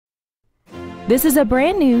This is a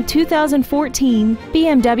brand new 2014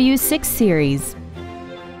 BMW 6 Series.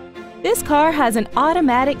 This car has an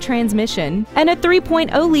automatic transmission and a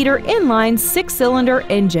 3.0-liter inline six-cylinder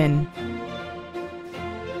engine.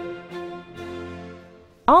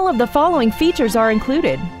 All of the following features are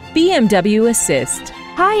included: BMW Assist,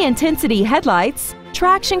 high-intensity headlights,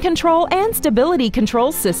 traction control and stability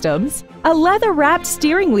control systems, a leather-wrapped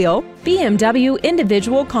steering wheel, BMW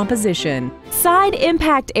individual composition, side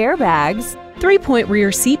impact airbags, 3-point rear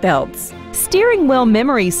seatbelts, steering wheel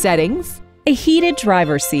memory settings, a heated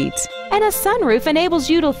driver's seat, and a sunroof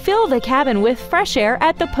enables you to fill the cabin with fresh air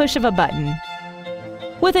at the push of a button.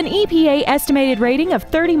 With an EPA estimated rating of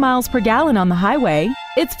 30 miles per gallon on the highway,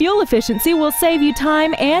 its fuel efficiency will save you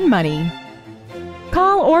time and money.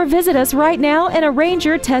 Call or visit us right now and arrange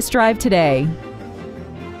your test drive today.